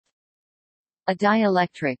A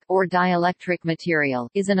dielectric, or dielectric material,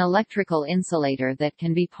 is an electrical insulator that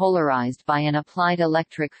can be polarized by an applied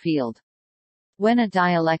electric field. When a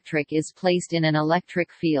dielectric is placed in an electric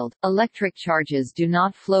field, electric charges do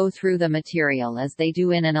not flow through the material as they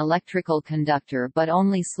do in an electrical conductor but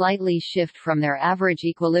only slightly shift from their average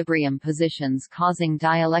equilibrium positions, causing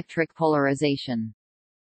dielectric polarization.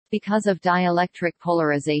 Because of dielectric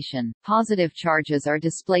polarization, positive charges are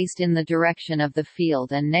displaced in the direction of the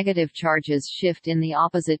field and negative charges shift in the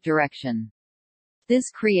opposite direction.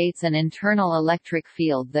 This creates an internal electric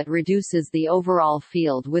field that reduces the overall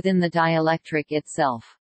field within the dielectric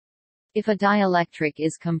itself. If a dielectric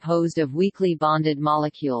is composed of weakly bonded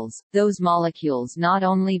molecules, those molecules not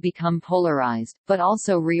only become polarized, but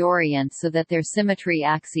also reorient so that their symmetry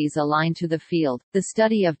axes align to the field. The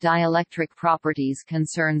study of dielectric properties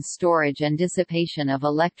concerns storage and dissipation of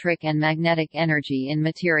electric and magnetic energy in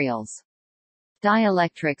materials.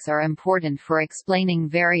 Dielectrics are important for explaining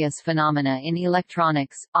various phenomena in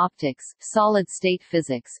electronics, optics, solid-state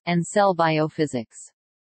physics, and cell biophysics.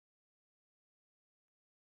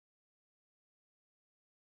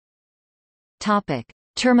 Topic: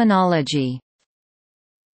 Terminology.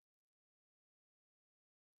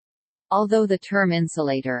 Although the term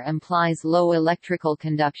insulator implies low electrical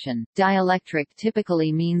conduction, dielectric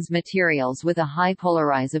typically means materials with a high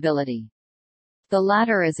polarizability. The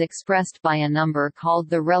latter is expressed by a number called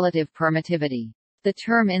the relative permittivity. The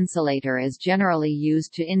term insulator is generally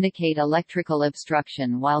used to indicate electrical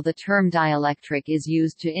obstruction, while the term dielectric is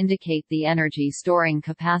used to indicate the energy-storing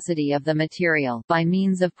capacity of the material by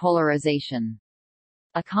means of polarization.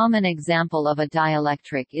 A common example of a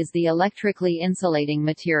dielectric is the electrically insulating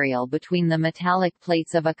material between the metallic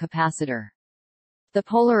plates of a capacitor. The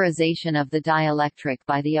polarization of the dielectric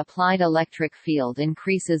by the applied electric field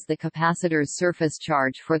increases the capacitor's surface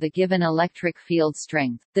charge for the given electric field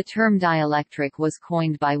strength. The term dielectric was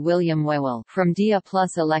coined by William Whewell from dia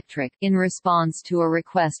plus electric in response to a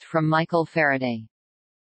request from Michael Faraday.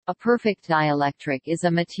 A perfect dielectric is a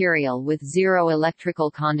material with zero electrical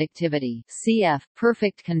conductivity, cf.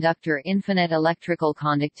 perfect conductor, infinite electrical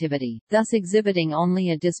conductivity, thus exhibiting only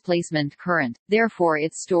a displacement current, therefore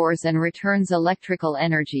it stores and returns electrical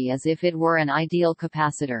energy as if it were an ideal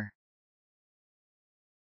capacitor.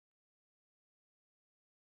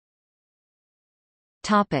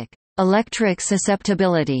 Topic: Electric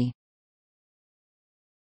susceptibility.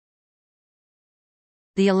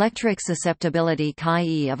 The electric susceptibility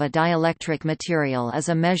chi-e of a dielectric material is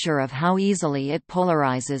a measure of how easily it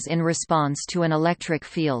polarizes in response to an electric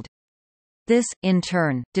field. This, in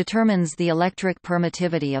turn, determines the electric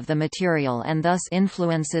permittivity of the material and thus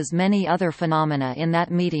influences many other phenomena in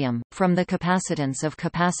that medium, from the capacitance of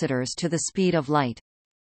capacitors to the speed of light.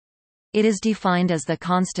 It is defined as the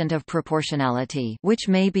constant of proportionality, which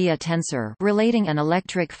may be a tensor relating an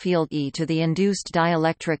electric field E to the induced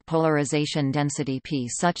dielectric polarization density P,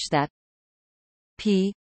 such that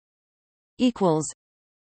P equals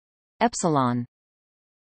epsilon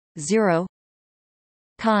 0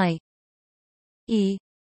 chi E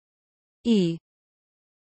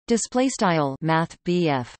display style math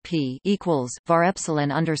BF P equals var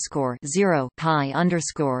epsilon underscore 0 chi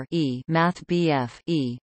underscore E math BF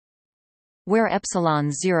E, where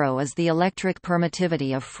epsilon 0 is the electric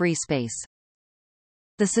permittivity of free space.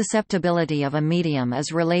 The susceptibility of a medium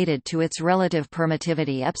is related to its relative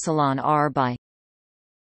permittivity epsilon r by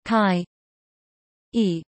chi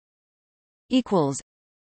E equals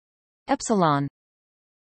epsilon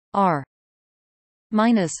r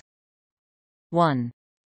minus 1.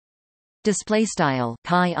 Display style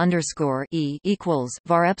chi underscore E equals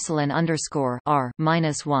var epsilon underscore r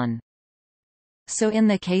minus 1. So in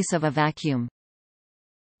the case of a vacuum,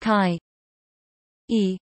 chi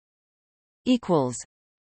E equals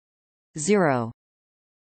 0.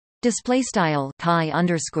 Display style chi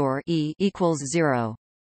underscore E equals 0.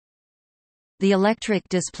 The electric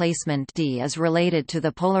displacement D is related to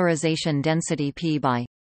the polarization density P by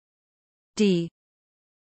D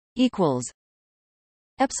equals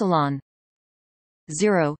epsilon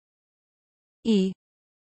 0 E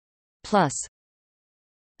plus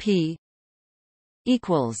P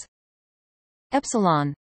equals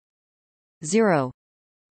epsilon 0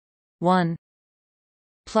 1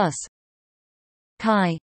 plus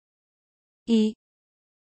chi E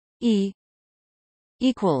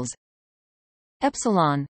equals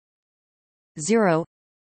epsilon 0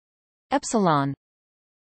 epsilon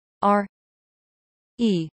r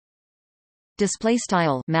E Display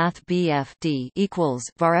style Math D equals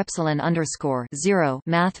var epsilon underscore 0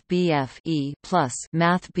 Math E plus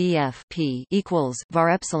Math P equals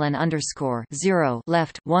var epsilon underscore 0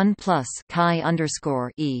 left 1 plus chi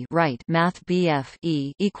underscore E right Math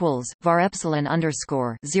E equals var epsilon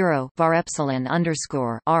underscore 0 var epsilon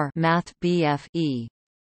underscore R Math E.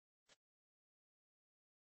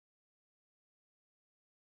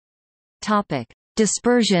 Topic: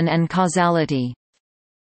 Dispersion and causality.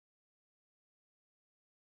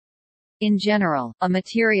 In general, a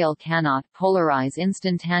material cannot polarize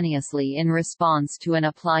instantaneously in response to an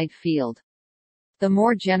applied field. The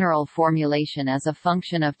more general formulation as a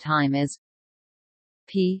function of time is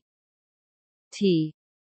p t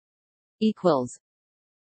equals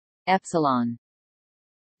epsilon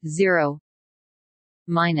 0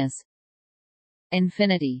 minus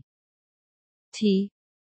infinity t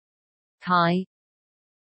chi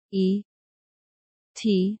e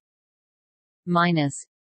t minus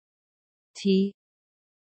T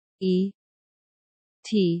E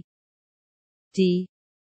T D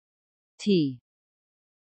T.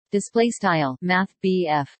 Display style Math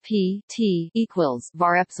P T equals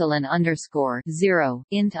var epsilon underscore 0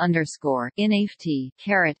 int underscore inft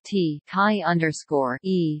caret T chi underscore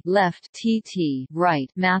E left T right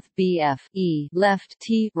Math E left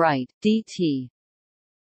T right DT.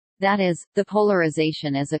 That is, the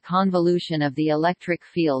polarization is a convolution of the electric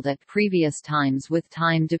field at previous times with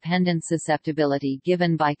time-dependent susceptibility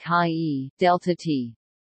given by chi delta t.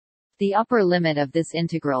 The upper limit of this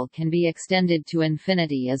integral can be extended to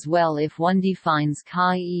infinity as well if one defines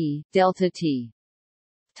chi delta t.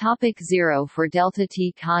 Topic 0 for delta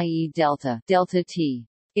t chi delta t.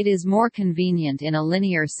 It is more convenient in a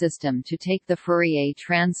linear system to take the Fourier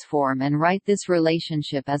transform and write this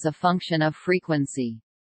relationship as a function of frequency.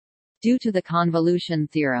 Due to the convolution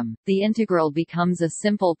theorem, the integral becomes a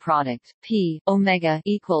simple product p omega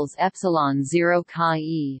equals epsilon 0 chi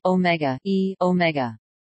e omega.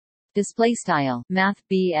 Display style Math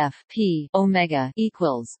P omega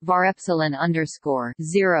equals var epsilon underscore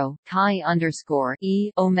 0 chi underscore e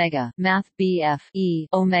omega Math E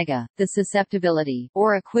omega. The susceptibility,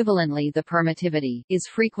 or equivalently the permittivity, is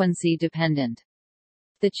frequency dependent.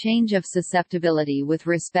 The change of susceptibility with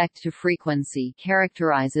respect to frequency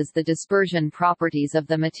characterizes the dispersion properties of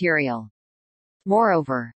the material.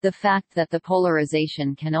 Moreover, the fact that the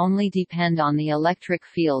polarization can only depend on the electric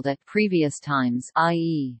field at previous times,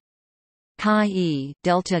 i.e. chi e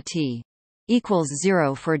delta t equals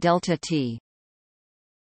 0 for delta t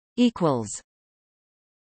equals.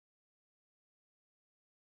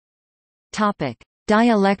 Topic: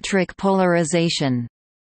 Dielectric polarization.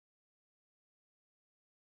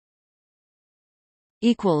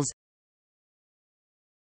 Equals.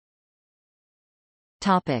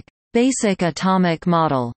 Topic: Basic atomic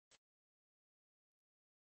model.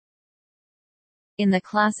 In the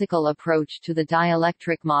classical approach to the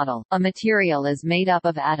dielectric model, a material is made up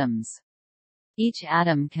of atoms. Each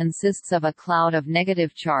atom consists of a cloud of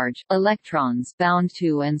negative charge, electrons, bound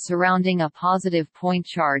to and surrounding a positive point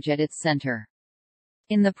charge at its center.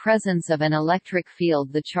 In the presence of an electric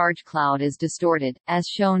field, the charge cloud is distorted, as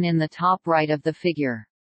shown in the top right of the figure.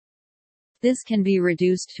 This can be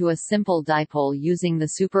reduced to a simple dipole using the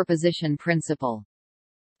superposition principle.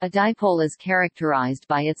 A dipole is characterized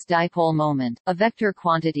by its dipole moment, a vector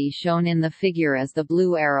quantity shown in the figure as the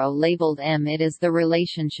blue arrow labeled m. It is the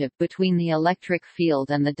relationship between the electric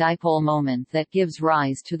field and the dipole moment that gives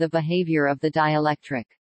rise to the behavior of the dielectric.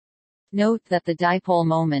 Note that the dipole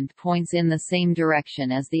moment points in the same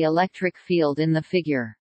direction as the electric field in the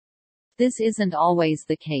figure. This isn't always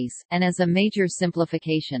the case, and is a major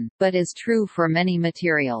simplification, but is true for many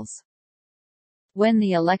materials. When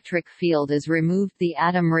the electric field is removed, the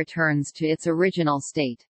atom returns to its original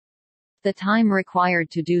state. The time required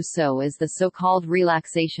to do so is the so-called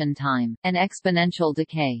relaxation time, an exponential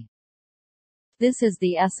decay. This is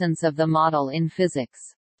the essence of the model in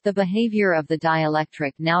physics. The behavior of the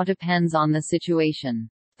dielectric now depends on the situation.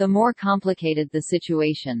 The more complicated the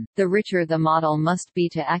situation, the richer the model must be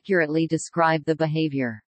to accurately describe the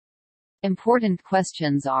behavior. Important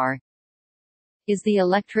questions are: is the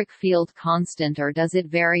electric field constant or does it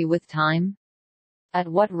vary with time? At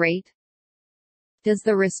what rate? Does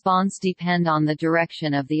the response depend on the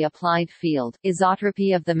direction of the applied field,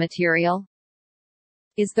 isotropy of the material?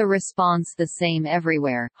 Is the response the same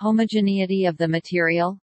everywhere, homogeneity of the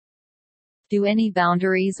material? Do any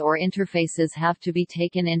boundaries or interfaces have to be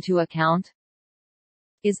taken into account?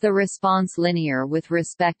 Is the response linear with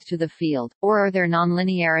respect to the field, or are there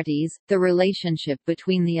nonlinearities? The relationship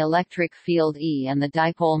between the electric field E and the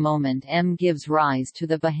dipole moment m gives rise to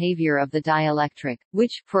the behavior of the dielectric,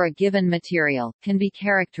 which, for a given material, can be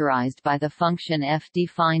characterized by the function f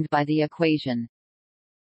defined by the equation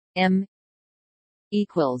m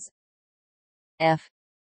equals f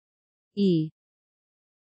E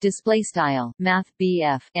display style math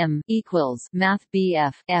BF m equals math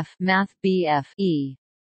BF f math BF E.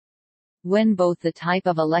 When both the type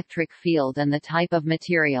of electric field and the type of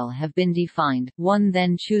material have been defined, one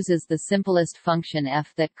then chooses the simplest function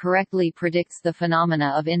f that correctly predicts the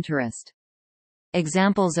phenomena of interest.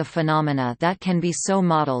 Examples of phenomena that can be so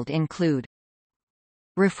modeled include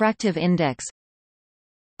refractive index,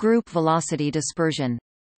 group velocity dispersion,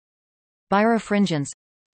 birefringence,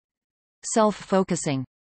 self-focusing,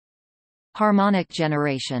 harmonic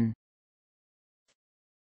generation.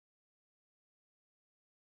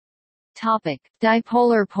 Topic: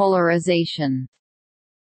 Dipolar polarization.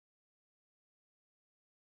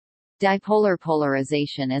 Dipolar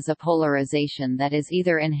polarization is a polarization that is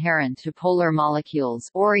either inherent to polar molecules,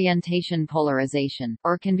 orientation polarization,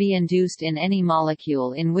 or can be induced in any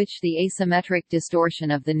molecule in which the asymmetric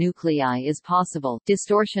distortion of the nuclei is possible,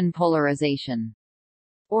 distortion polarization.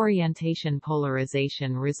 Orientation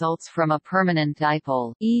polarization results from a permanent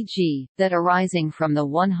dipole, e.g., that arising from the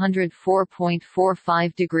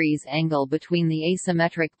 104.45 degrees angle between the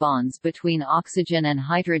asymmetric bonds between oxygen and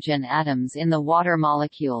hydrogen atoms in the water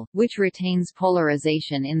molecule, which retains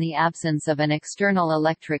polarization in the absence of an external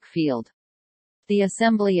electric field. The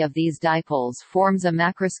assembly of these dipoles forms a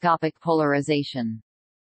macroscopic polarization.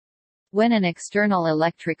 When an external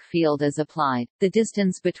electric field is applied, the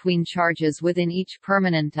distance between charges within each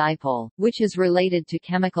permanent dipole, which is related to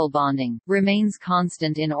chemical bonding, remains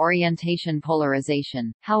constant in orientation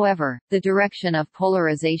polarization. However, the direction of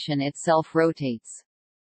polarization itself rotates.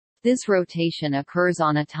 This rotation occurs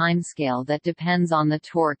on a timescale that depends on the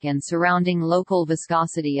torque and surrounding local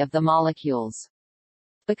viscosity of the molecules.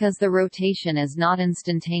 Because the rotation is not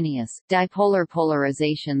instantaneous, dipolar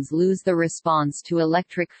polarizations lose the response to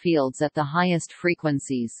electric fields at the highest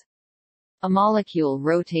frequencies. A molecule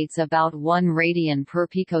rotates about 1 radian per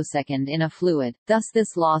picosecond in a fluid, thus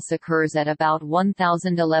this loss occurs at about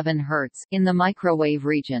 1011 Hz in the microwave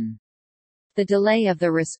region. The delay of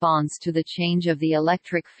the response to the change of the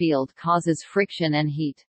electric field causes friction and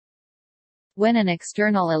heat. When an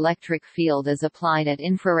external electric field is applied at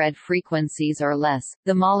infrared frequencies or less,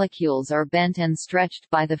 the molecules are bent and stretched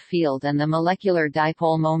by the field and the molecular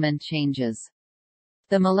dipole moment changes.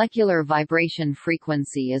 The molecular vibration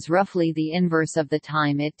frequency is roughly the inverse of the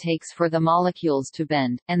time it takes for the molecules to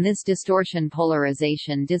bend, and this distortion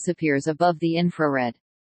polarization disappears above the infrared.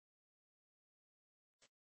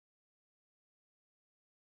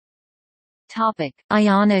 Topic: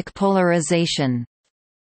 Ionic polarization.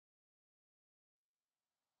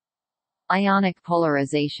 Ionic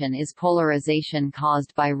polarization is polarization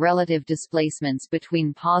caused by relative displacements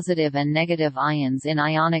between positive and negative ions in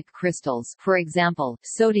ionic crystals, for example,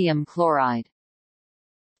 sodium chloride.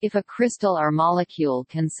 If a crystal or molecule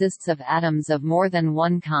consists of atoms of more than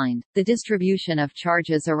one kind, the distribution of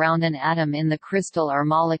charges around an atom in the crystal or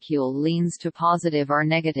molecule leans to positive or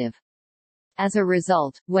negative. As a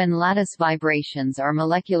result, when lattice vibrations or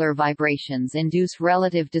molecular vibrations induce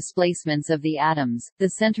relative displacements of the atoms, the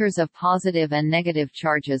centers of positive and negative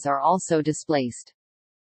charges are also displaced.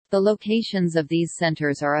 The locations of these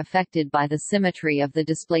centers are affected by the symmetry of the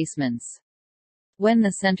displacements. When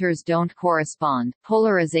the centers don't correspond,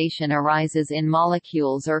 polarization arises in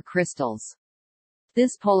molecules or crystals.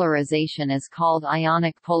 This polarization is called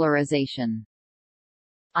ionic polarization.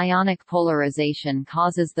 Ionic polarization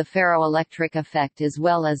causes the ferroelectric effect as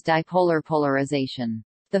well as dipolar polarization.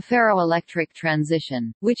 The ferroelectric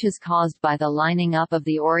transition, which is caused by the lining up of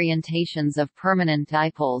the orientations of permanent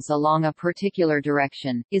dipoles along a particular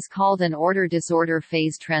direction, is called an order-disorder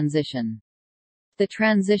phase transition. The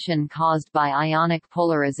transition caused by ionic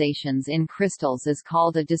polarizations in crystals is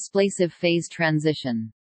called a displacive phase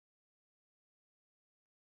transition.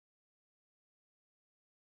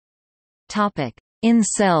 In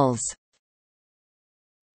cells.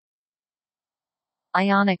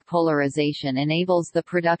 Ionic polarization enables the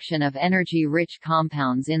production of energy-rich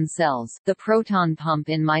compounds in cells, the proton pump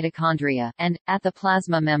in mitochondria, and, at the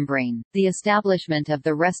plasma membrane, the establishment of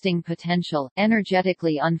the resting potential,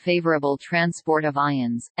 energetically unfavorable transport of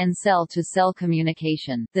ions, and cell-to-cell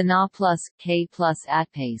communication, the Na+, K+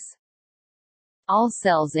 atpace. All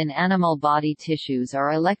cells in animal body tissues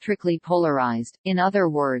are electrically polarized, in other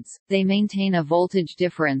words, they maintain a voltage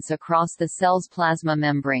difference across the cell's plasma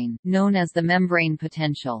membrane, known as the membrane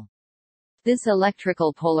potential. This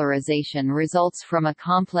electrical polarization results from a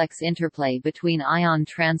complex interplay between ion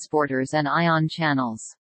transporters and ion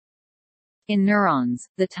channels. In neurons,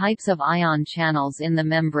 the types of ion channels in the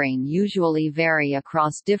membrane usually vary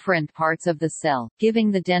across different parts of the cell,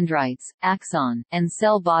 giving the dendrites, axon, and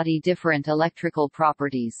cell body different electrical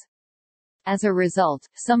properties. As a result,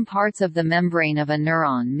 some parts of the membrane of a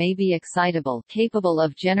neuron may be excitable, capable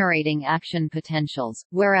of generating action potentials,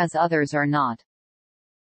 whereas others are not.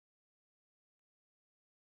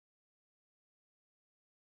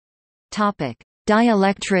 Topic: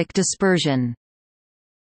 Dielectric dispersion.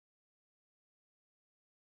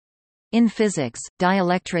 In physics,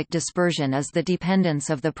 dielectric dispersion is the dependence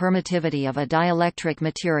of the permittivity of a dielectric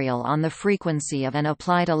material on the frequency of an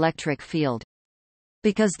applied electric field.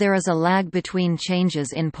 Because there is a lag between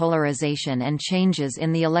changes in polarization and changes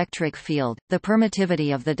in the electric field, the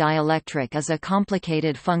permittivity of the dielectric is a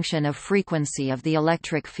complicated function of frequency of the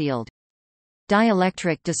electric field.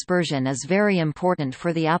 Dielectric dispersion is very important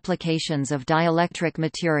for the applications of dielectric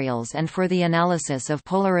materials and for the analysis of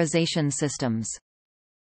polarization systems.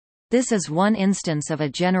 This is one instance of a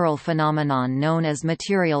general phenomenon known as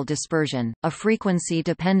material dispersion, a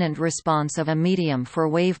frequency-dependent response of a medium for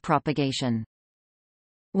wave propagation.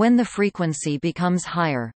 When the frequency becomes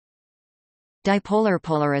higher, dipolar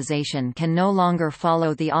polarization can no longer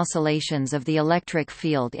follow the oscillations of the electric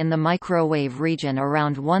field in the microwave region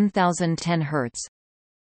around 1010 Hz.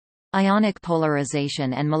 Ionic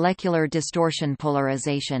polarization and molecular distortion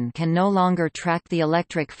polarization can no longer track the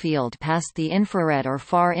electric field past the infrared or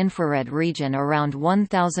far infrared region around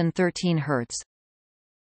 1013 Hz.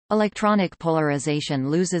 Electronic polarization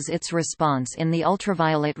loses its response in the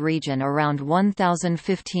ultraviolet region around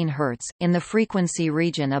 1015 Hz. In the frequency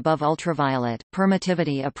region above ultraviolet,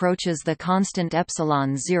 permittivity approaches the constant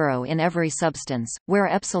epsilon 0 in every substance, where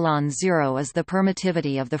epsilon 0 is the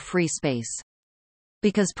permittivity of the free space.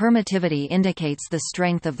 Because permittivity indicates the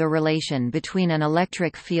strength of the relation between an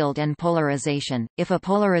electric field and polarization, if a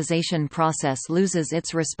polarization process loses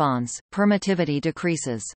its response, permittivity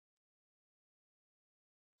decreases.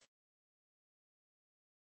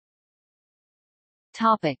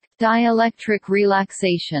 Topic: Dielectric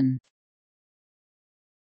relaxation.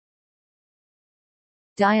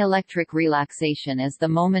 Dielectric relaxation is the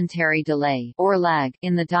momentary delay or lag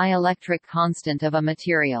in the dielectric constant of a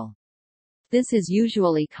material. This is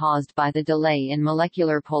usually caused by the delay in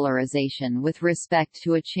molecular polarization with respect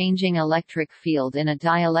to a changing electric field in a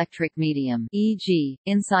dielectric medium, e.g.,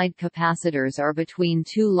 inside capacitors or between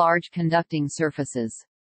two large conducting surfaces.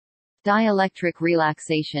 Dielectric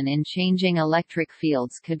relaxation in changing electric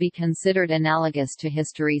fields could be considered analogous to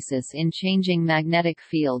hysteresis in changing magnetic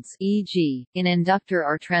fields, e.g., in inductor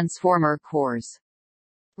or transformer cores.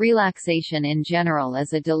 Relaxation in general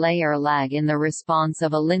is a delay or lag in the response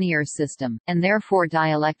of a linear system, and therefore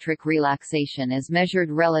dielectric relaxation is measured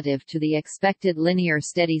relative to the expected linear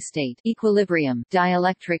steady-state equilibrium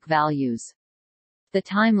dielectric values. The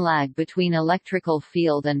time lag between electrical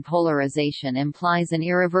field and polarization implies an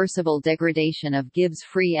irreversible degradation of Gibbs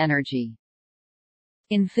free energy.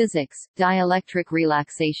 In physics, dielectric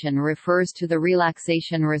relaxation refers to the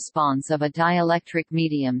relaxation response of a dielectric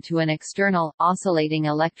medium to an external, oscillating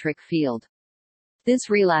electric field. This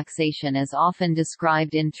relaxation is often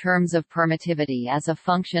described in terms of permittivity as a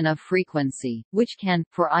function of frequency, which can,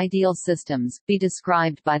 for ideal systems, be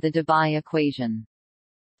described by the Debye equation.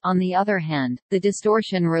 On the other hand, the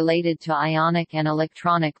distortion related to ionic and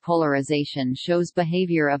electronic polarization shows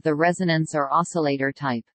behavior of the resonance or oscillator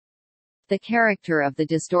type. The character of the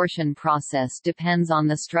distortion process depends on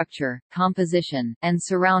the structure, composition, and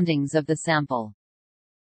surroundings of the sample.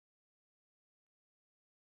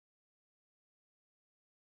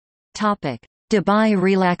 Topic: Debye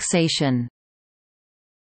relaxation.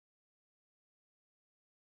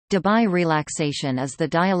 Debye relaxation is the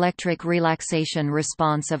dielectric relaxation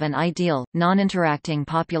response of an ideal, non-interacting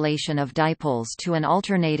population of dipoles to an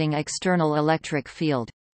alternating external electric field.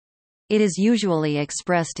 It is usually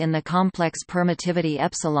expressed in the complex permittivity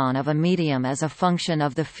epsilon of a medium as a function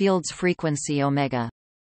of the field's frequency omega.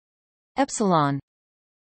 Epsilon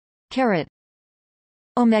caret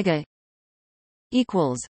omega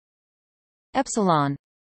equals epsilon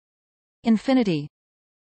infinity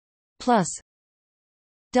plus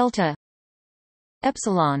delta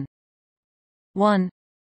epsilon 1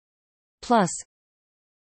 plus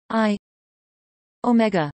I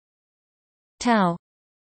omega tau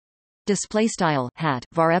Display style hat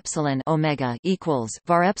var epsilon omega equals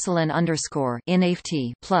var epsilon underscore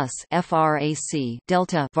inft plus frac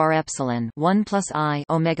delta var epsilon 1 plus I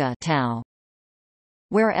omega tau,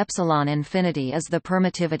 where epsilon infinity is the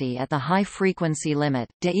permittivity at the high frequency limit.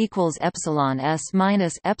 D equals epsilon s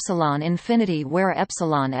minus epsilon infinity, where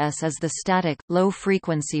epsilon s is the static low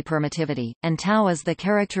frequency permittivity, and tau is the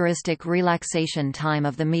characteristic relaxation time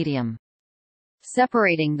of the medium.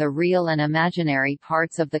 Separating the real and imaginary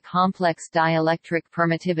parts of the complex dielectric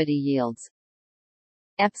permittivity yields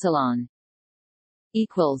epsilon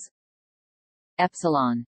equals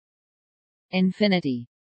epsilon infinity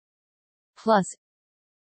plus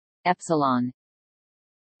epsilon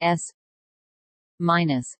s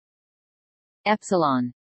minus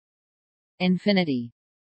epsilon infinity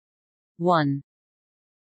 1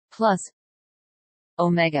 plus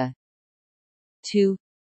omega 2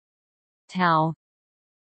 tau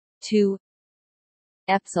 2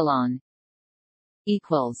 epsilon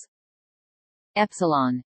equals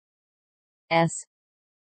epsilon s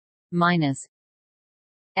minus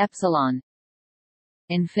epsilon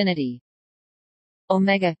infinity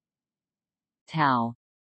omega tau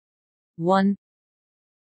 1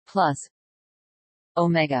 plus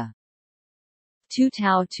omega 2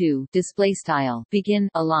 tau 2 display style begin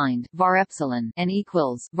aligned var epsilon and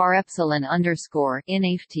equals var epsilon underscore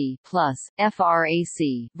inft plus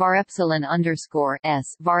frac var epsilon underscore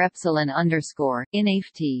s var epsilon underscore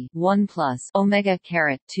inft 1 plus omega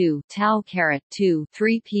caret 2 tau caret 2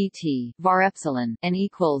 3 pt var epsilon and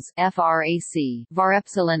equals frac var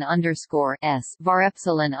epsilon underscore s var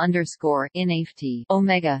epsilon underscore inft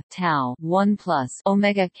omega tau 1 plus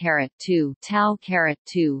omega caret 2 tau caret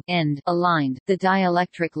 2 end aligned. The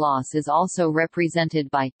dielectric loss is also represented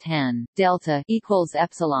by tan delta equals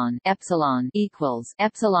epsilon equals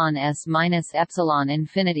epsilon s minus epsilon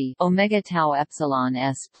infinity omega tau epsilon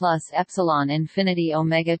s plus epsilon infinity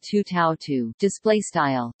omega 2 tau 2 display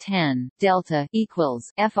style tan delta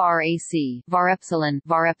equals frac var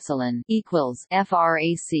epsilon equals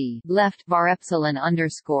frac left var epsilon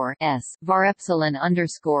underscore s var epsilon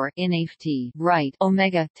underscore inft right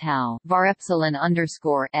omega tau var epsilon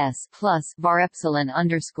underscore s plus var epsilon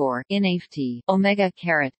underscore inft omega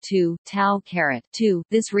caret 2 tau caret 2.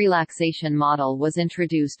 This relaxation model was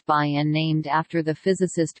introduced by and named after the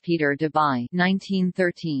physicist Peter Debye,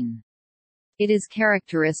 1913. It is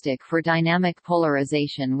characteristic for dynamic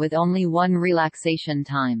polarization with only one relaxation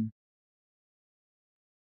time.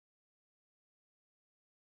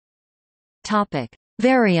 Topic: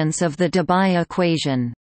 Variants of the Debye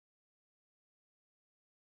equation.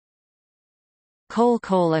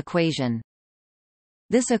 Cole-Cole equation.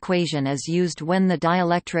 This equation is used when the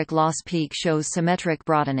dielectric loss peak shows symmetric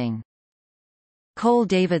broadening.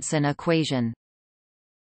 Cole-Davidson equation.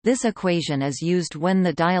 This equation is used when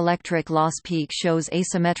the dielectric loss peak shows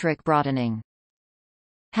asymmetric broadening.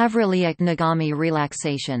 Havrilyak-Nagami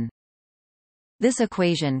relaxation. This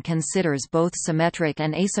equation considers both symmetric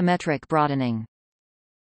and asymmetric broadening.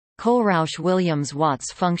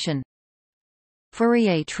 Kohlrausch-Williams-Watts function.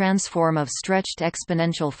 Fourier transform of stretched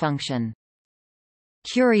exponential function.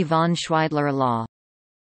 Curie-von Schweidler law.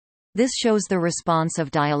 This shows the response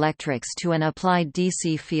of dielectrics to an applied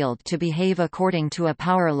DC field to behave according to a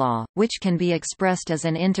power law, which can be expressed as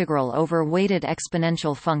an integral over weighted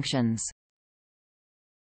exponential functions.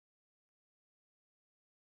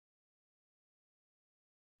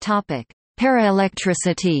 Topic: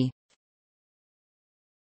 Paraelectricity.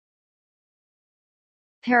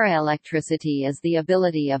 Paraelectricity is the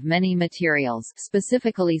ability of many materials,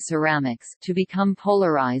 specifically ceramics, to become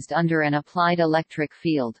polarized under an applied electric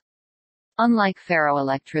field. Unlike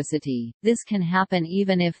ferroelectricity, this can happen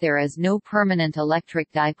even if there is no permanent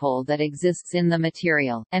electric dipole that exists in the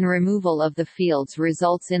material, and removal of the fields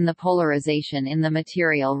results in the polarization in the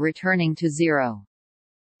material returning to zero.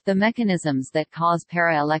 The mechanisms that cause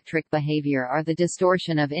paraelectric behavior are the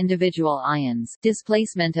distortion of individual ions,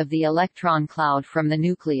 displacement of the electron cloud from the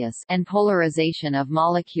nucleus, and polarization of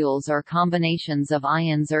molecules or combinations of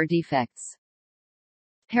ions or defects.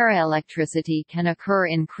 Paraelectricity can occur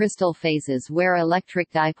in crystal phases where electric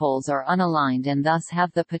dipoles are unaligned and thus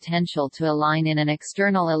have the potential to align in an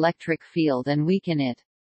external electric field and weaken it.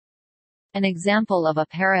 An example of a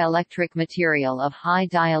paraelectric material of high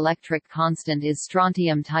dielectric constant is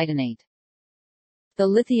strontium titanate. The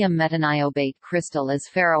lithium metaniobate crystal is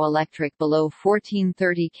ferroelectric below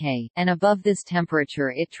 1430 K, and above this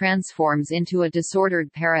temperature it transforms into a disordered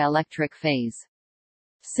paraelectric phase.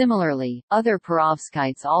 Similarly, other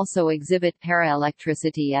perovskites also exhibit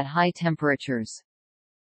paraelectricity at high temperatures.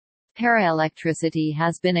 Paraelectricity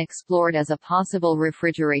has been explored as a possible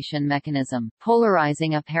refrigeration mechanism,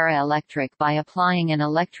 polarizing a paraelectric by applying an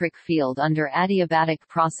electric field under adiabatic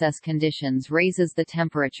process conditions raises the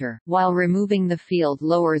temperature, while removing the field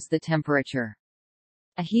lowers the temperature.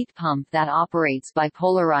 A heat pump that operates by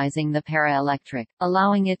polarizing the paraelectric,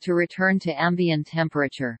 allowing it to return to ambient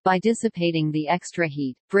temperature by dissipating the extra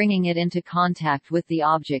heat, bringing it into contact with the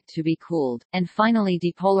object to be cooled, and finally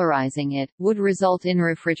depolarizing it, would result in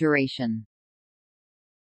refrigeration.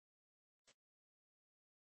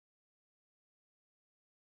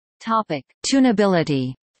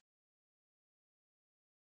 Tunability.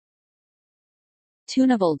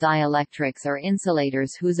 Tunable dielectrics are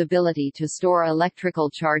insulators whose ability to store electrical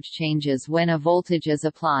charge changes when a voltage is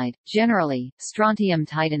applied. Generally, strontium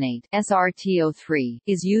titanate (SrTO3)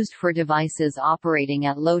 is used for devices operating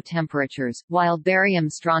at low temperatures, while barium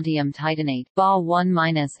strontium titanate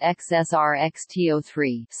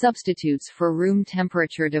Ba1-XSrXTO3 substitutes for room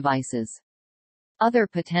temperature devices. Other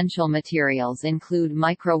potential materials include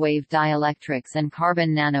microwave dielectrics and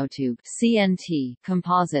carbon nanotube (CNT)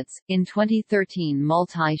 composites. In 2013,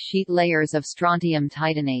 multi-sheet layers of strontium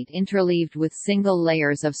titanate interleaved with single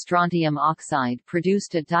layers of strontium oxide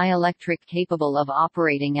produced a dielectric capable of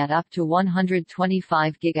operating at up to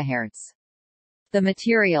 125 GHz. The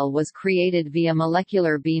material was created via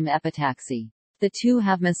molecular beam epitaxy. The two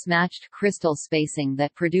have mismatched crystal spacing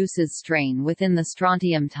that produces strain within the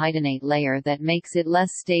strontium titanate layer that makes it less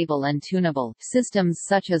stable and tunable. Systems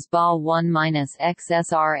such as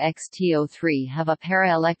Ba1-XSrXTO3 have a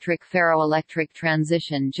paraelectric ferroelectric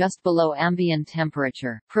transition just below ambient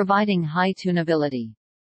temperature, providing high tunability.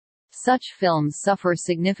 Such films suffer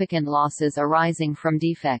significant losses arising from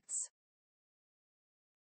defects.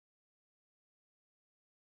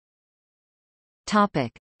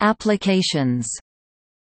 Topic: Applications.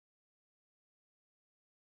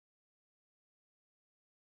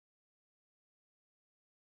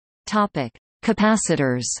 Topic: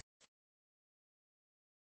 Capacitors.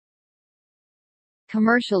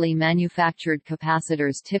 Commercially manufactured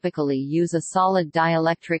capacitors typically use a solid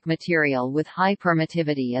dielectric material with high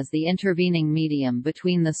permittivity as the intervening medium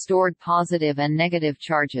between the stored positive and negative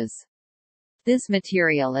charges. This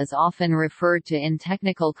material is often referred to in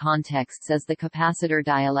technical contexts as the capacitor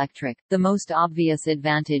dielectric. The most obvious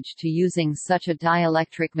advantage to using such a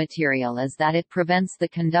dielectric material is that it prevents the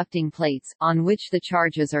conducting plates, on which the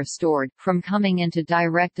charges are stored, from coming into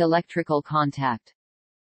direct electrical contact.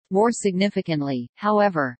 More significantly,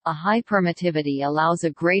 however, a high permittivity allows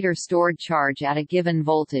a greater stored charge at a given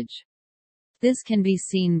voltage. This can be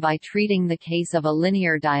seen by treating the case of a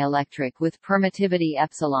linear dielectric with permittivity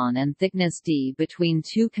epsilon and thickness d between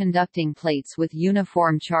two conducting plates with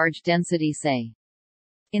uniform charge density say.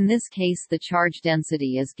 In this case the charge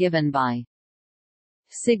density is given by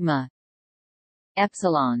sigma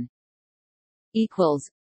epsilon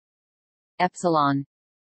equals epsilon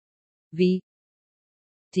v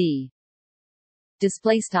d.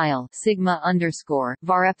 Display style sigma underscore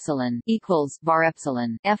var epsilon equals var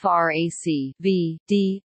epsilon frac v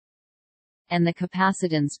d, and the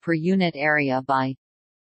capacitance per unit area by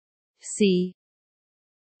C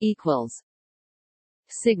equals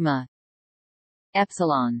sigma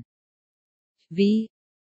epsilon v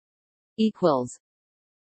equals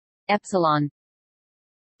epsilon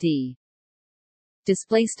d.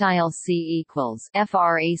 Display style C equals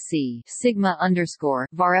frac sigma underscore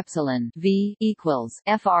var epsilon v equals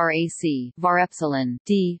frac var epsilon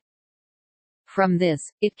d. From this,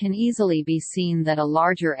 it can easily be seen that a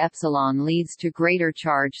larger epsilon leads to greater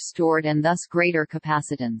charge stored and thus greater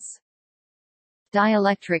capacitance.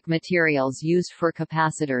 Dielectric materials used for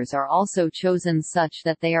capacitors are also chosen such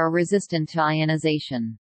that they are resistant to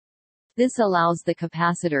ionization. This allows the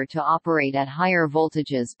capacitor to operate at higher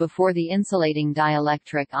voltages before the insulating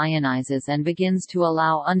dielectric ionizes and begins to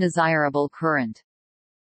allow undesirable current.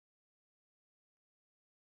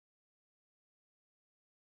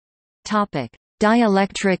 Topic: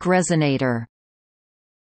 Dielectric resonator.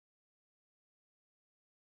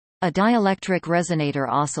 A dielectric resonator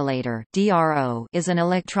oscillator (DRO) is an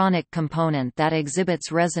electronic component that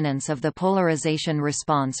exhibits resonance of the polarization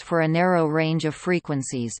response for a narrow range of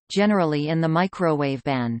frequencies, generally in the microwave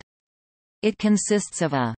band. It consists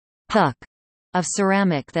of a puck of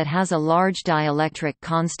ceramic that has a large dielectric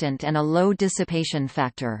constant and a low dissipation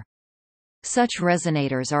factor. Such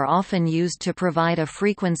resonators are often used to provide a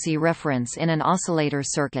frequency reference in an oscillator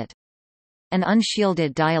circuit. An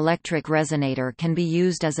unshielded dielectric resonator can be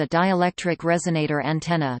used as a dielectric resonator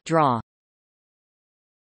antenna draw.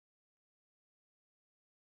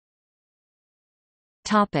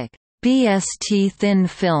 Topic: BST thin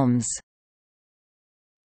films.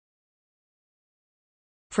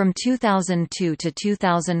 From 2002 to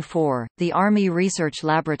 2004, the Army Research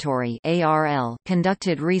Laboratory (ARL)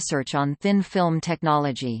 conducted research on thin film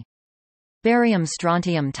technology. Barium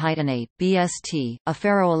strontium titanate (BST), a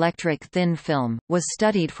ferroelectric thin film, was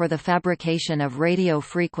studied for the fabrication of radio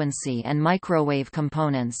frequency and microwave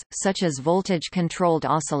components, such as voltage-controlled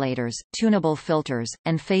oscillators, tunable filters,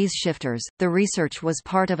 and phase shifters. The research was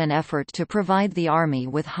part of an effort to provide the Army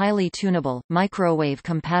with highly tunable,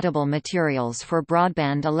 microwave-compatible materials for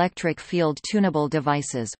broadband electric field tunable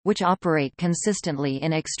devices, which operate consistently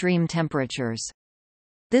in extreme temperatures.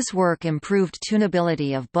 This work improved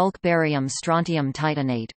tunability of bulk barium strontium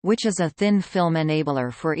titanate, which is a thin film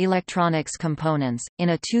enabler for electronics components.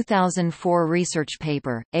 In a 2004 research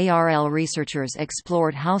paper, ARL researchers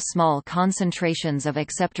explored how small concentrations of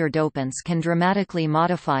acceptor dopants can dramatically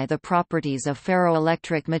modify the properties of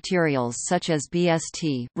ferroelectric materials such as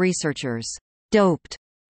BST. Researchers doped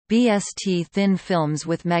BST thin films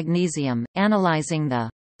with magnesium, analyzing the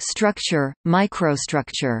structure,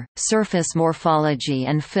 microstructure, surface morphology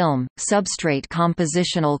and film, substrate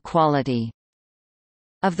compositional quality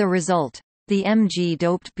of the result. The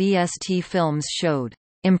Mg-doped BST films showed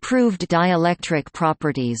improved dielectric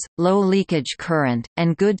properties, low leakage current,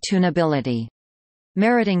 and good tunability,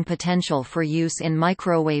 meriting potential for use in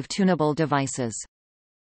microwave tunable devices.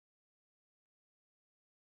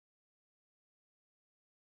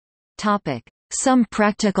 Some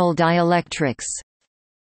practical dielectrics.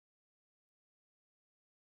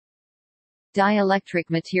 Dielectric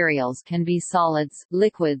materials can be solids,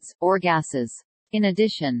 liquids, or gases. In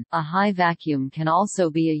addition, a high vacuum can also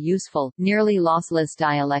be a useful, nearly lossless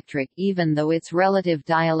dielectric even though its relative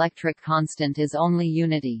dielectric constant is only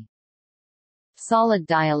unity. Solid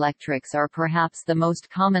dielectrics are perhaps the most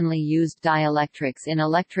commonly used dielectrics in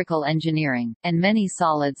electrical engineering, and many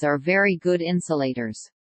solids are very good insulators.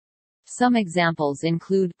 Some examples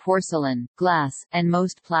include porcelain, glass, and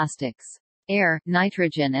most plastics. Air,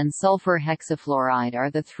 nitrogen and sulfur hexafluoride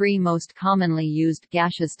are the three most commonly used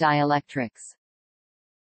gaseous dielectrics.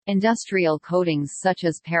 Industrial coatings such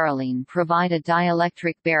as parylene provide a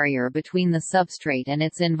dielectric barrier between the substrate and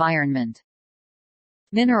its environment.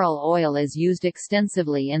 Mineral oil is used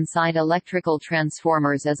extensively inside electrical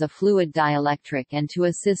transformers as a fluid dielectric and to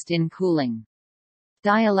assist in cooling.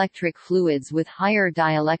 Dielectric fluids with higher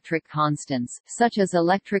dielectric constants, such as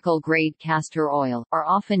electrical-grade castor oil, are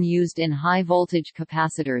often used in high-voltage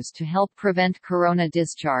capacitors to help prevent corona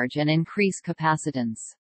discharge and increase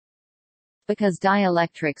capacitance. Because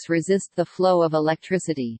dielectrics resist the flow of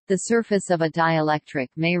electricity, the surface of a dielectric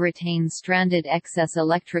may retain stranded excess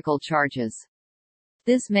electrical charges.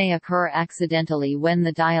 This may occur accidentally when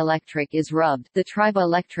the dielectric is rubbed, the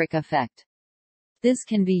triboelectric effect. This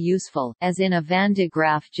can be useful, as in a Van de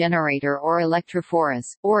Graaff generator or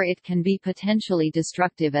electrophorus, or it can be potentially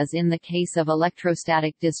destructive as in the case of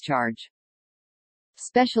electrostatic discharge.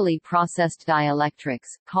 Specially processed dielectrics,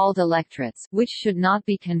 called electrets, which should not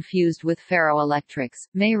be confused with ferroelectrics,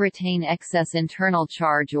 may retain excess internal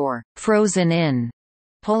charge or frozen-in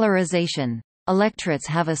polarization. Electrets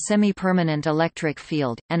have a semi-permanent electric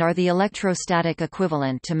field, and are the electrostatic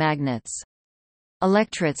equivalent to magnets.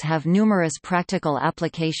 Electrets have numerous practical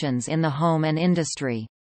applications in the home and industry.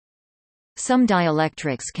 Some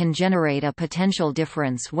dielectrics can generate a potential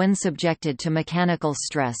difference when subjected to mechanical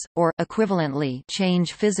stress, or, equivalently,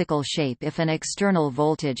 change physical shape if an external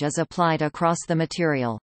voltage is applied across the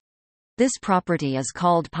material. This property is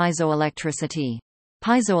called piezoelectricity.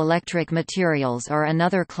 Piezoelectric materials are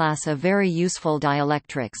another class of very useful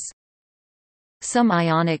dielectrics. Some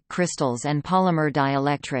ionic crystals and polymer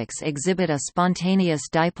dielectrics exhibit a spontaneous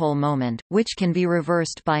dipole moment, which can be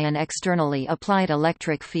reversed by an externally applied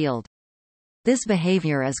electric field. This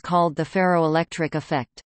behavior is called the ferroelectric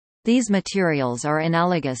effect. These materials are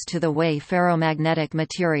analogous to the way ferromagnetic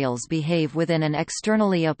materials behave within an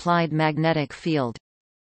externally applied magnetic field.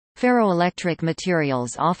 Ferroelectric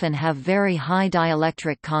materials often have very high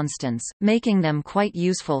dielectric constants, making them quite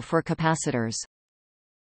useful for capacitors.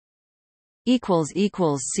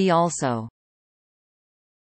 See also